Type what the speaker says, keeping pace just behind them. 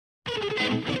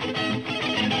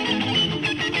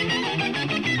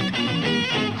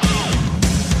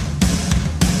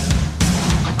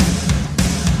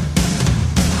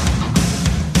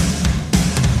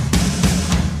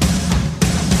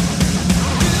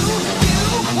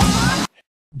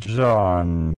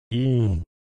John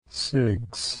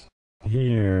E6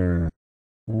 here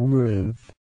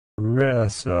with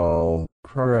Wrestle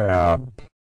Crap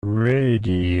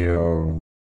Radio,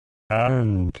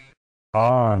 and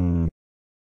on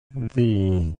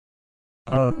the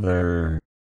other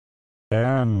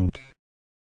end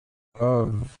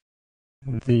of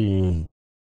the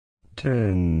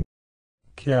tin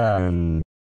can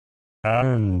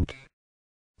and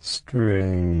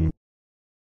string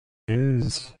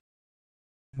is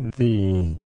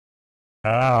the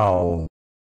Al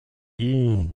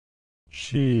E.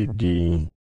 Sheedy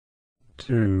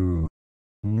to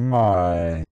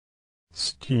my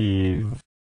Steve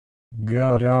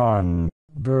Guttenberg,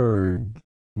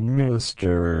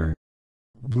 Mr.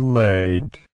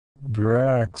 Blade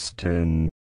Braxton.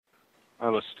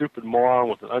 I'm a stupid moron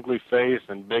with an ugly face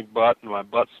and big butt, and my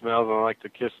butt smells, and I like to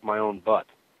kiss my own butt.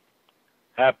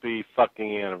 Happy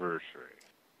fucking anniversary.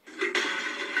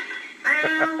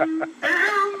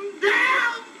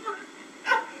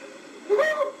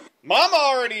 Mama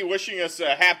already wishing us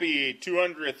a happy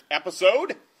 200th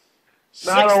episode.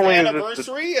 Not 6th only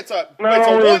anniversary. It's a not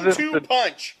only is 1-2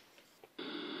 punch.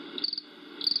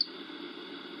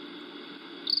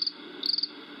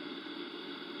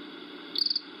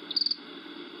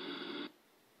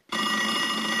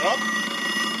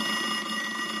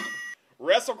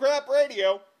 WrestleCrap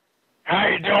Radio. How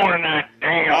you doing tonight,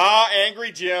 damn?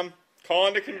 Angry Jim.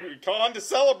 Calling to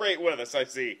celebrate with us, I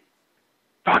see.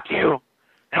 Fuck you.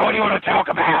 Now what do you want to talk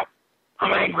about?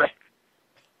 I'm angry.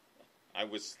 I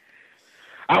wish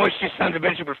you sons of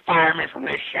bitches would fire me from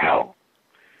this show.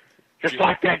 Just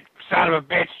like that son of a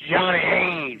bitch, Johnny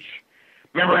Age.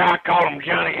 Remember how I called him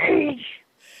Johnny Age?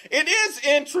 It is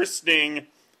interesting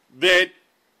that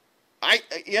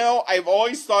I've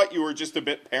always thought you were just a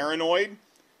bit paranoid,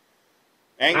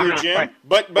 Angry Jim.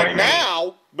 But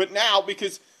now,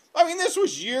 because this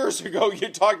was years ago. You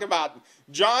talked about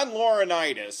John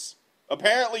Laurinaitis.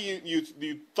 Apparently,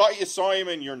 you thought you saw him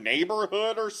in your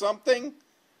neighborhood or something.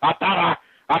 I thought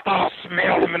I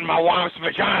smelled him in my wife's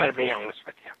vagina, to be honest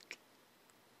with you.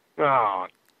 Oh,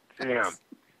 damn.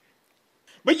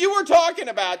 But you were talking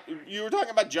about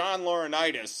John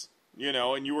Laurinaitis,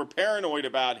 and you were paranoid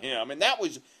about him, and that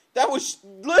was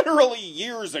literally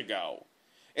years ago.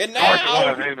 And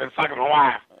now he's been fucking my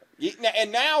wife.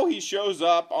 And now he shows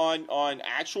up on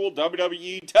actual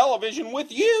WWE television with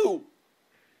you.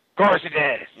 Of course he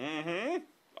does. Mm-hmm.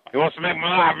 He wants to make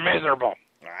my life miserable.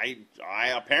 I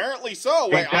apparently so.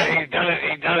 He's done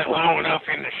it long enough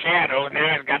in the shadow, and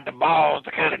now he's got the balls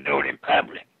to kind of do it in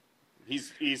public.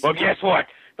 Well, guess what?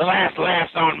 The last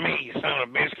laugh's on me, you son of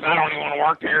a bitch, because I don't even want to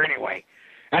work there anyway.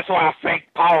 That's why I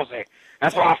fake palsy.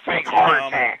 That's why I fake heart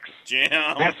attacks. Jim.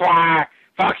 That's why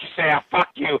fuck yourself, fuck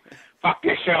you, fuck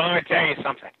this show. Let me tell you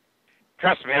something.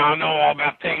 Trust me, I know all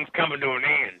about things coming to an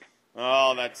end.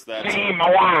 Oh, that's... Seeing my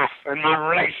wife and my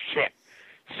relationship.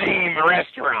 Seeing my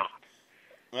restaurant.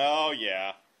 Oh,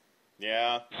 yeah.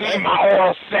 Yeah. Seeing my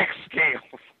oral sex skills.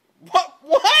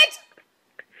 What?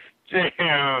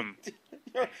 Damn.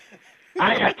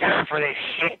 I ain't got time for this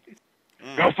shit.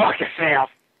 Go fuck yourself.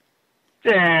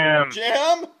 Damn.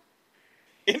 Jim,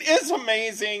 it is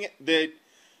amazing that,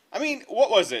 what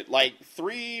was it, like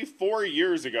 3-4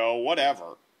 years ago,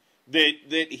 whatever,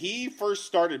 that he first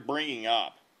started bringing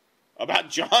up about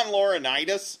John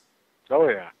Laurinaitis? Oh,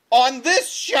 yeah. On this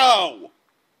show!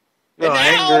 No, and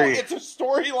now angry. It's a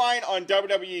storyline on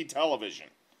WWE television.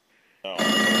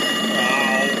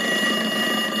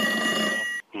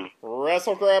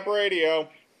 WrestleCrap Radio.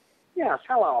 Yes,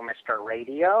 hello, Mr.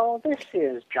 Radio. This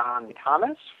is John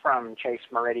Thomas from Chase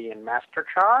Meridian Master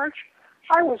Charge.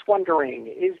 I was wondering,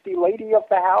 is the lady of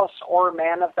the house or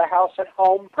man of the house at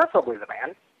home, preferably the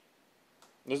man?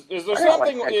 Is there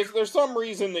something? Is there some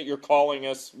reason that you're calling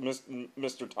us,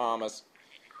 Mr. Thomas?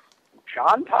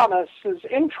 John Thomas's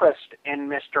interest in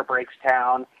Mr.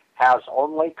 Breakstown has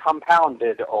only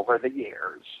compounded over the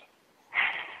years.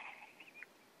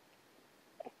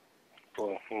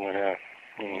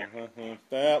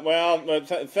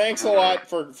 Thanks a lot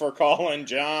for calling,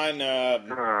 John.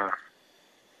 Die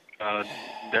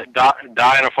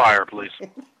in a fire, please.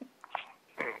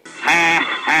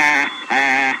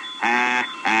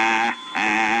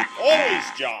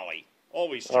 Always jolly.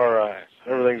 Always jolly. All right.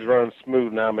 Everything's running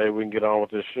smooth now. Maybe we can get on with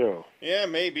this show. Yeah,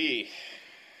 maybe.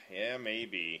 Yeah,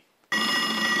 maybe.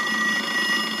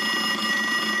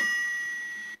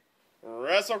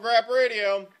 WrestleCrap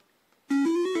Radio.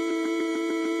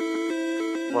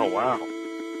 Oh, wow.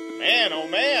 Man, oh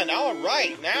man, all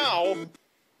right, now.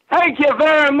 Thank you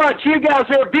very much. You guys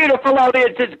are a beautiful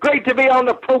audience. It's great to be on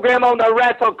the program on the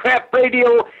WrestleCrap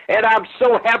Radio, and I'm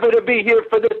so happy to be here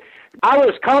for this. I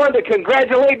was calling to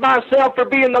congratulate myself for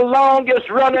being the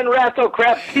longest-running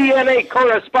WrestleCrap TNA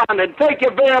correspondent. Thank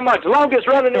you very much. Longest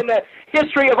running in the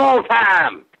history of all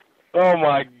time. Oh,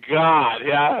 my God.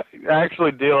 Yeah,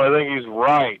 actually, Deal, I think he's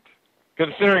right.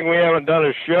 Considering we haven't done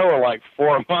a show in like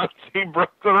 4 months, he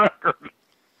broke the record.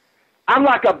 I'm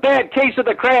like a bad case of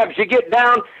the crabs. You get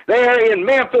down there in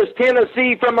Memphis,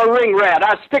 Tennessee from a ring rat.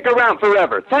 I stick around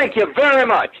forever. Thank you very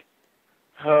much.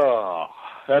 Oh,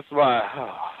 that's my...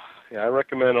 Oh. Yeah, I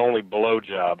recommend only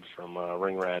blowjobs from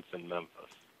ring rats in Memphis.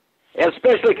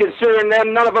 Especially considering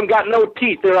them, none of them got no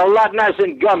teeth. They're a lot nice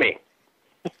and gummy.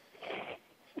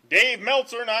 Dave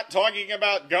Meltzer not talking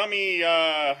about gummy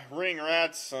ring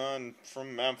rats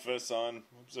from Memphis on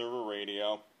Observer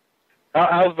Radio.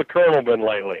 How's the Colonel been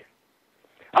lately?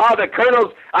 Oh, the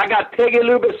Colonel's, I got Peggy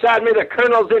Lou beside me. The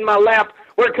Colonel's in my lap.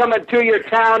 We're coming to your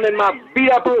town in my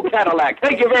beat-up old Cadillac.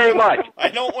 Thank you very much. I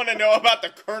don't want to know about the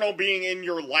Colonel being in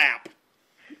your lap.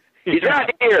 He's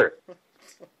right here.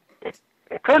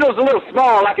 Colonel's a little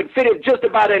small. I can fit him just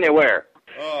about anywhere.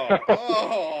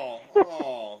 Oh,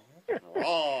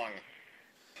 wrong.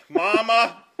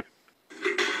 Mama.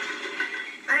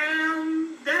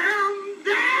 Down.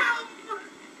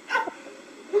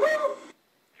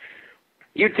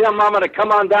 You tell Mama to come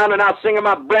on down and I'll sing her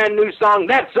my brand new song.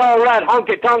 That's all right,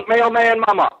 Honky Tonk Mailman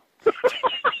Mama.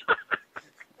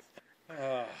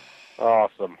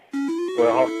 Awesome.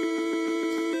 Well,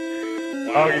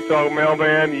 Honky Tonk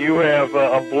Mailman, you have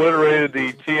obliterated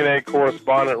the TNA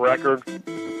correspondent record.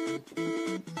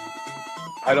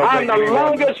 I'm the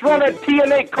longest-running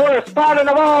TNA correspondent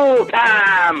of all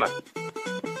time.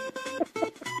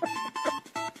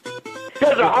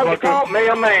 Here's a honky-tonk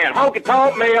mailman,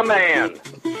 honky-tonk mailman.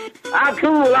 I'm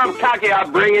cool, I'm cocky,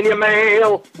 I'm bringing you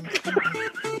mail.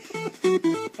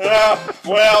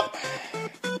 Well,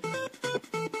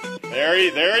 there he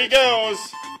goes.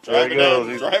 Driving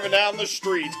down the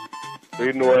street.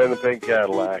 Speeding away in the pink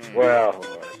Cadillac. Well,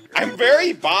 I'm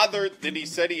very bothered that he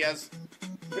said he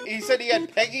had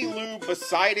Peggy Lou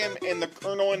beside him and the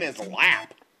Colonel in his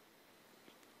lap.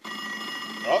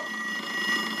 Oh.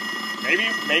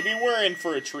 Maybe we're in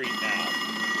for a treat now.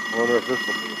 I wonder if this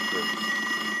will be a treat.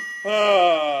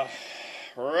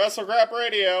 WrestleCrap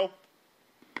Radio.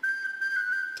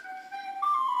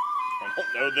 I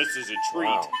don't know this is a treat.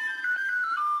 Wow.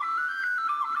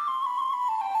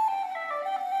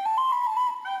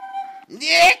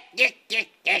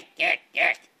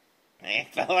 Hey,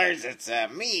 fellers, it's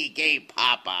me, Gay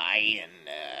Popeye, and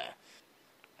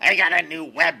I got a new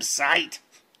website.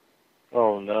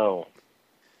 Oh, no.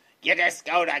 You just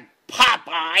go to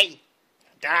Popeye.com.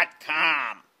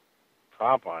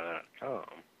 Popeye.com.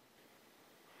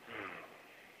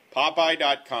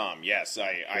 Popeye.com, yes,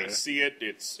 I see it.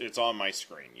 It's on my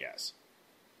screen, yes.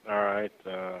 All right.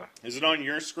 Is it on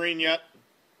your screen yet?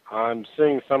 I'm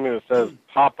seeing something that says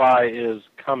Popeye is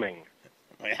coming.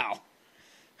 Well,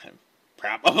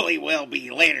 probably will be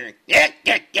later. Get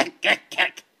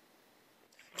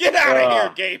out of here,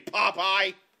 Gay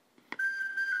Popeye!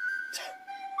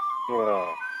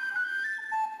 Well.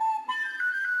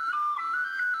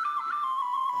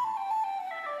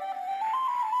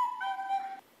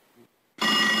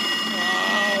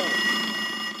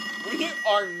 We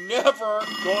are never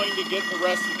going to get the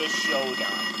rest of this show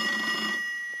done.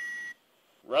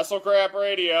 WrestleCrap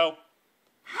Radio.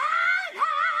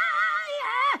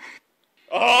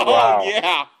 Oh, wow.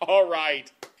 Yeah, all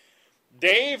right.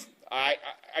 Dave, I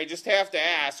just have to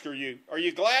ask, are you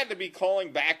glad to be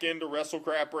calling back into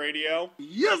WrestleCrap Radio?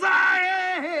 Yes,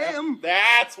 I am!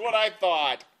 That's what I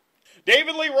thought.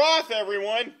 David Lee Roth,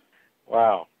 everyone.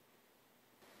 Wow.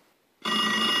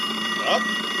 Well,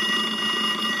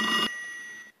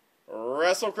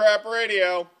 WrestleCrap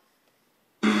Radio.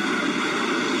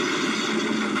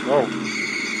 Oh.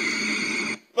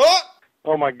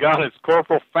 Oh my God, it's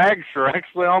Corporal Fagsher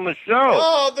actually on the show.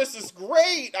 Oh, this is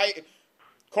great.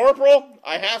 Corporal,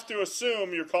 I have to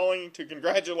assume you're calling to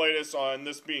congratulate us on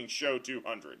this being show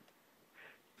 200.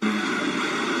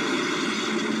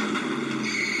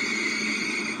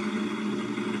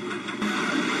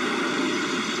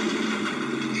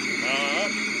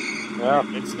 Yeah.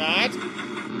 It's not?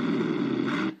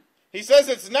 He says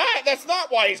it's not. That's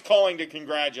not why he's calling to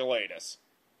congratulate us.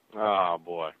 Oh,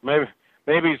 boy.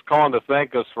 Maybe he's calling to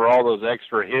thank us for all those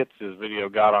extra hits his video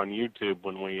got on YouTube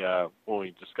when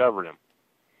we discovered him.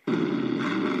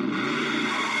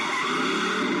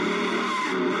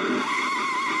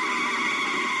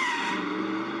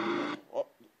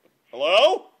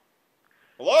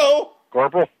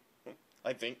 Corporal?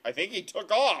 I think he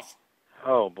took off.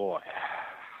 Oh, boy.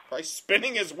 By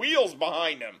spinning his wheels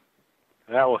behind him.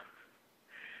 That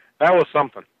was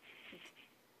something.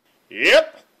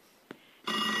 Yep.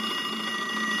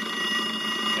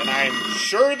 And I'm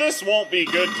sure this won't be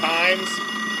good times.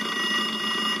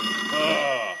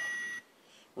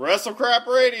 WrestleCrap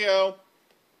Radio.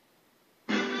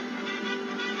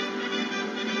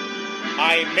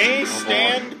 I may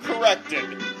stand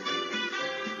corrected.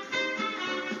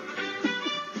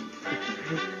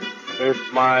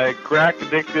 It's my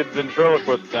crack-addicted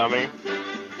ventriloquist dummy.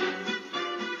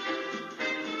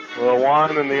 The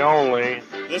one and the only.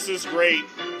 This is great.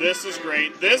 This is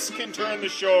great. This can turn the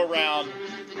show around.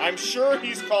 I'm sure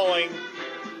he's calling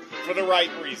for the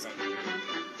right reason.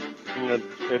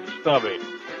 It's Stubby.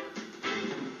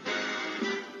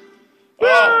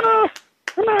 Oh.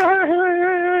 Hey,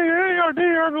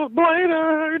 Blade,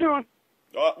 how you doing?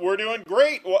 We're doing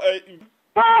great. Let me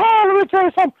tell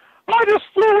you something. I just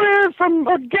flew in from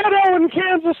a ghetto in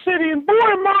Kansas City, and boy,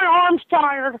 my arm's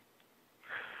tired.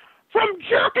 From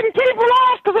jerking people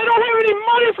off because I don't have any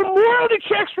money from royalty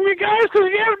checks from you guys because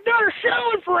you haven't done a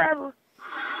show in forever.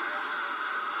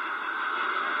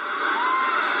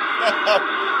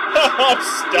 Oh,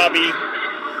 Stubby.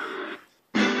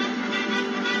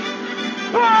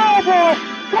 Oh, boy.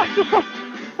 I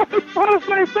just want to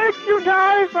say thank you,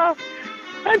 guys.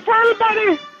 And for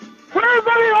everybody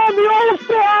on the old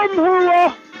forum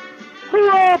who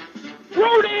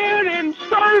wrote in and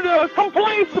started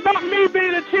complaints about me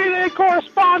being a TNA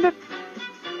correspondent.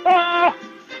 I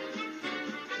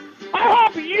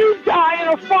hope you die in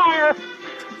a fire.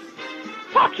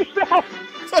 Fuck yourself.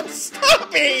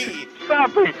 Stubby!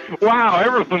 Stubby. Wow,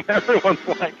 everyone's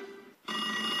like...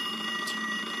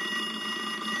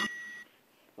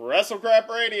 WrestleCrap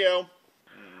Radio.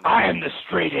 I am the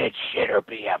straight edge shitter,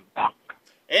 BM Punk.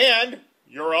 And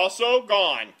you're also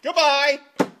gone. Goodbye.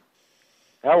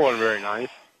 That wasn't very nice.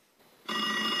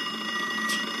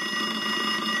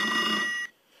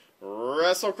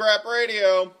 WrestleCrap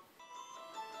Radio.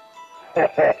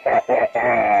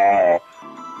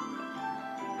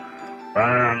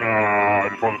 And I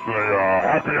just want to say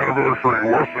happy anniversary,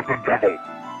 worship the devil.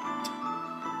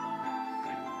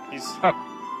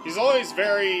 He's always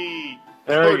very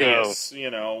courteous, you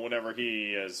know, whenever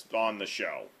he is on the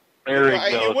show. There he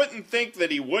goes. You wouldn't think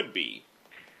that he would be,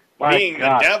 My being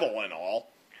God. the devil and all.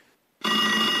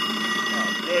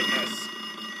 Oh, goodness.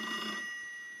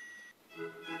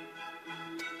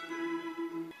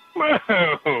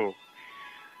 Whoa.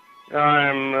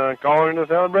 I'm calling to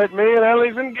celebrate me and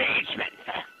Ellie's engagement.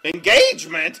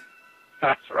 Engagement?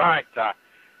 That's right. Oh,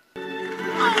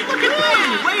 look at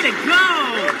that! Way to go!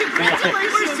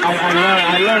 Congratulations!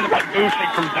 I learned about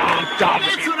douching from Don Stubby.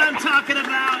 That's what I'm talking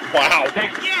about! Wow.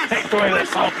 Take away the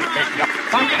salty picture.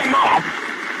 I'm getting off.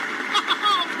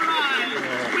 All right!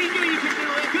 We knew you could do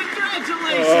it!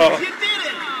 Congratulations! You did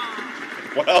it!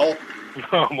 Well.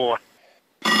 Oh, boy.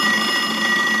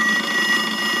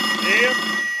 Yep.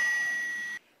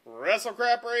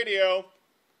 WrestleCrap Radio.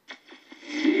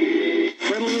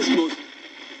 Friendliest most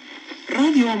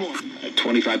Radio Amor. A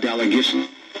 $25 gift.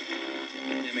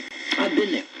 I've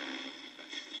been there.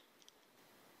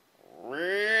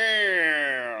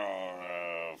 Well,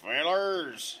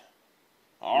 fellers.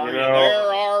 Are you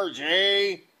there,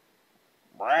 RJ?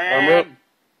 Brad?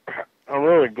 I'm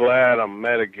really glad I'm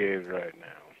medicated right now.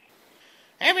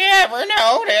 Have you ever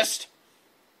noticed?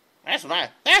 That's my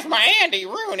Andy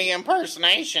Rooney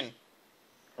impersonation.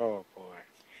 Oh, boy.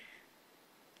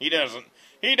 He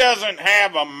doesn't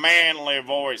have a manly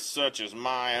voice such as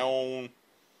my own.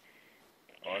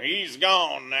 Well, he's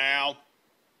gone now.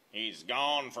 He's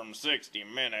gone from 60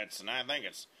 Minutes, and I think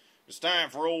it's time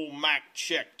for old Mike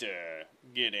Check to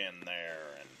get in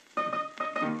there. And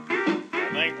I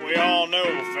think we all know,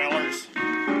 fellers,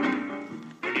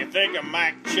 when you think of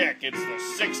Mike Check, it's the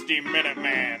 60-minute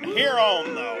man here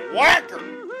on the Whacker.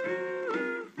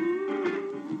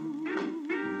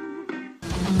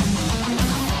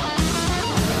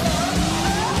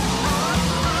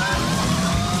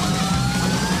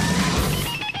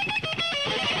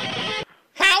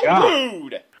 How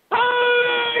rude!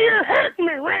 Oh, you're hurting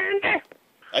me, Randy.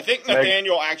 I think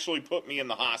Nathaniel actually put me in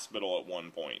the hospital at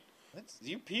one point.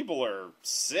 You people are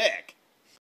sick.